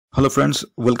Hello friends,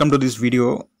 welcome to this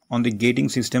video on the gating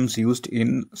systems used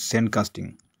in sand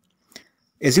casting.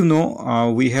 As you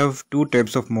know, we have two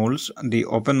types of molds, the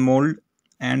open mold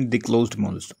and the closed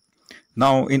molds.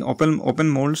 Now in open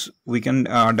molds, we can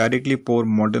directly pour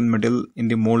molten metal in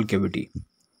the mold cavity.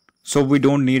 So we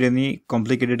don't need any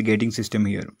complicated gating system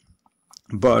here.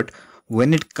 But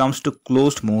when it comes to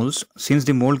closed molds, since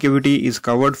the mold cavity is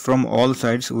covered from all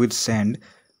sides with sand,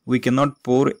 we cannot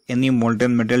pour any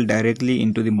molten metal directly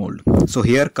into the mold. So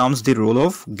here comes the role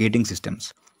of gating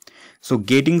systems. So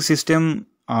gating system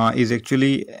is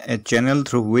actually a channel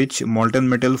through which molten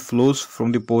metal flows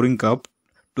from the pouring cup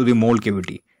to the mold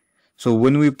cavity. So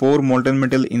when we pour molten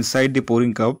metal inside the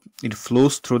pouring cup, it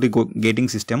flows through the gating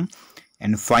system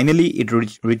and finally it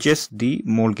reaches the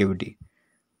mold cavity.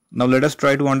 Now let us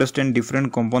try to understand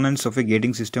different components of a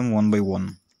gating system one by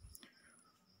one.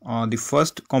 The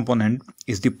first component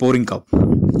is the pouring cup.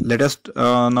 Let us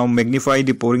now magnify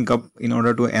the pouring cup in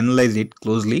order to analyze it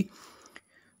closely.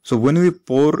 So when we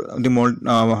pour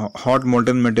the hot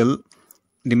molten metal,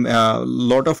 the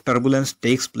lot of turbulence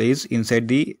takes place inside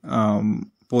the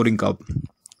pouring cup.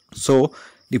 So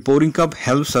the pouring cup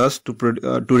helps us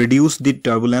to reduce the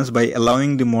turbulence by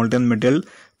allowing the molten metal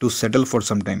to settle for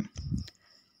some time.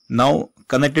 Now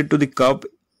connected to the cup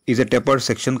is a tapered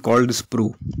section called the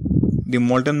sprue. The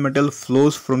molten metal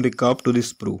flows from the cup to the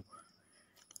sprue.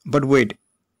 But wait,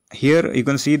 here you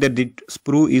can see that the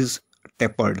sprue is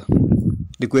tapered.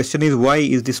 The question is, why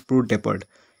is the sprue tapered?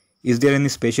 Is there any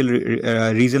special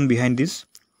reason behind this?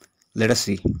 Let us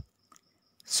see.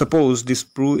 Suppose the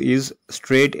sprue is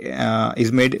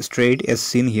made straight as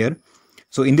seen here.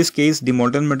 So in this case, the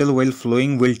molten metal while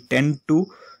flowing will tend to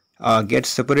get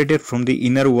separated from the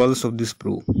inner walls of the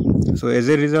sprue. So as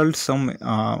a result, some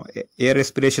air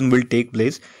respiration will take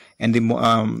place, and the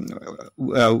and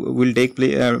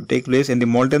the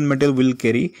molten metal will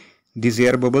carry these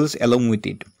air bubbles along with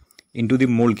it into the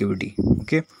mold cavity.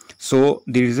 Okay, so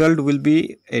the result will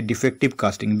be a defective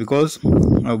casting because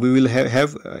we will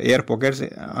have air pockets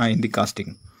in the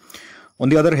casting. On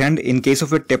the other hand, in case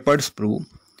of a tapered sprue,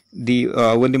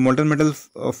 when the molten metal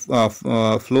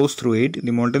flows through it,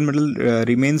 the molten metal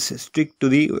remains stick to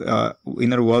the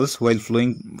inner walls while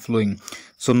flowing.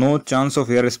 So no chance of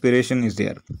air respiration is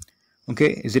there.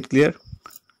 Okay, is it clear?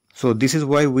 So this is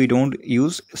why we don't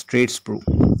use straight sprue.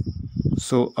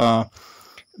 So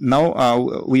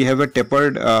now we have a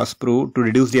tapered sprue to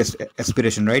reduce the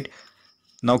aspiration, right?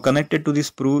 Now connected to the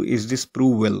sprue is the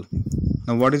sprue well.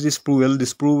 Now what is the sprue well? The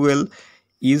sprue well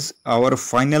is our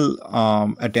final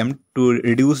attempt to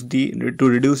reduce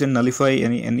and nullify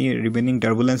any remaining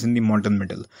turbulence in the molten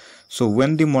metal. So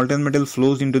when the molten metal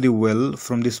flows into the well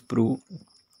from the sprue,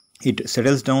 it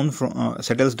settles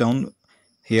down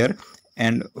here,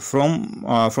 and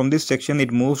from this section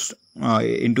it moves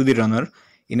into the runner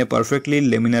in a perfectly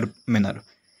laminar manner.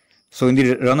 So in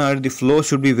the runner, the flow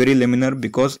should be very laminar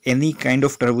because any kind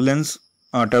of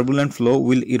turbulent flow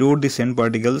will erode the sand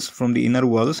particles from the inner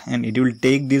walls, and it will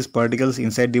take these particles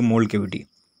inside the mold cavity.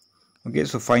 Okay,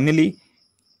 so finally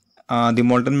the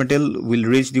molten metal will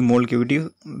reach the mold cavity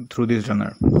through this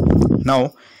runner.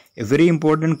 Now a very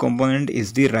important component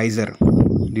is the riser.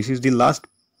 This is the last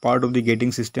part of the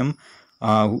gating system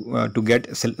to get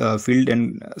filled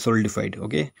and solidified.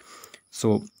 Okay,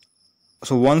 so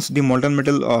once the molten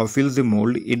metal fills the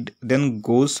mold, it then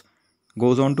goes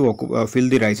on to fill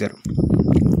the riser.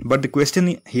 But the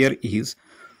question here is,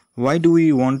 why do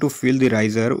we want to fill the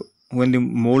riser when the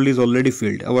mold is already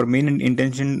filled? Our main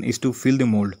intention is to fill the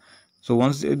mold. So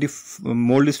once the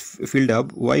mold is filled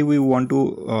up, why we want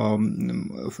to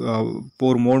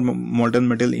pour more molten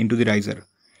metal into the riser?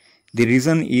 The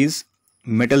reason is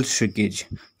metal shrinkage.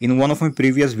 In one of my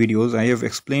previous videos, I have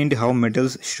explained how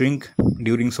metals shrink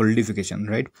during solidification,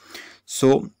 right?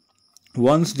 So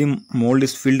once the mold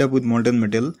is filled up with molten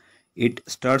metal, it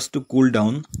starts to cool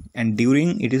down, and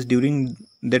during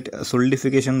that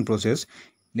solidification process,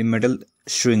 the metal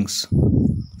shrinks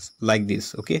like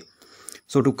this. Okay,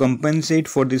 so to compensate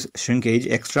for this shrinkage,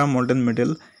 extra molten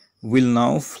metal will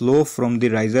now flow from the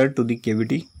riser to the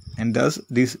cavity, and thus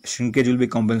this shrinkage will be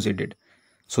compensated.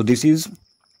 So this is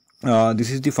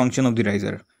the function of the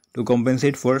riser, to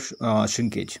compensate for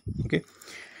shrinkage. Okay,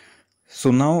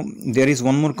 so now there is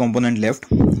one more component left,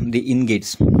 the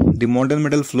ingates. The molten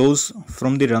metal flows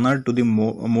from the runner to the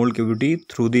mold cavity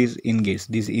through these ingates.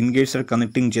 These ingates are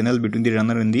connecting channel between the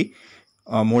runner and the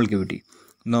mold cavity.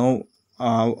 Now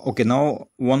now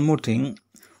one more thing,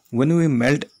 when we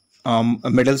melt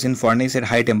metals in furnace at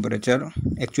high temperature,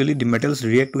 actually the metals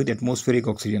react with atmospheric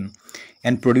oxygen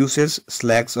and produces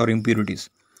slags or impurities.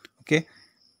 Okay,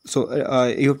 So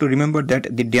you have to remember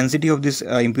that the density of this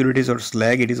impurities or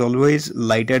slag, it is always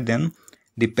lighter than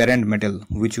the parent metal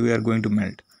which we are going to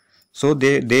melt. So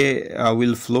they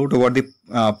will flow toward the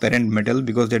parent metal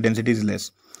because their density is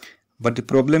less. But the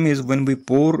problem is when we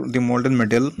pour the molten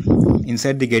metal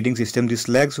inside the gating system, the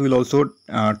slags will also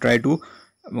try to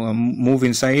move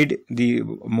inside the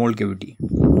mold cavity,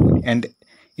 and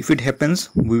if it happens,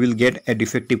 we will get a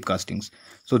defective castings.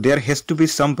 So there has to be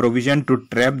some provision to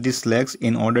trap these slags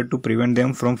in order to prevent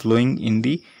them from flowing in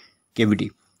the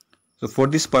cavity. So for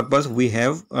this purpose, we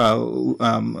have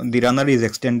the runner is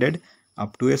extended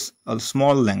up to a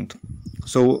small length.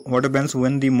 So what happens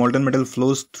when the molten metal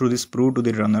flows through the sprue to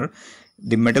the runner?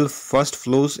 The metal first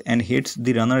flows and hits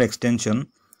the runner extension,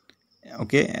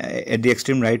 okay, at the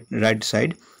extreme right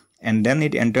side, and then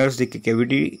it enters the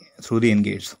cavity through the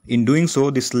ingates. In doing so,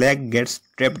 the slag gets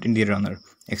trapped in the runner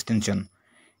extension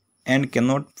and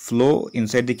cannot flow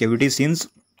inside the cavity since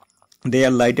they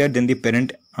are lighter than the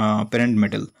parent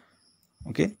metal,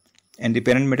 okay, and the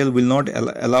parent metal will not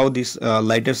allow these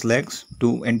lighter slags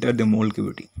to enter the mold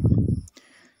cavity.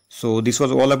 So this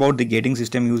was all about the gating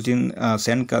system used in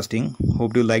sand casting.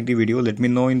 Hope you like the video. Let me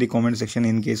know in the comment section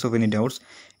in case of any doubts,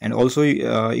 and also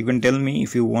you can tell me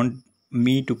if you want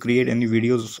me to create any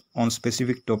videos on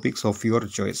specific topics of your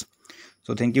choice.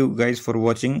 So thank you guys for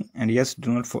watching, and yes,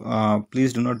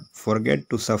 please do not forget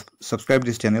to subscribe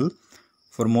this channel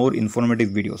for more informative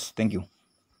videos. Thank you.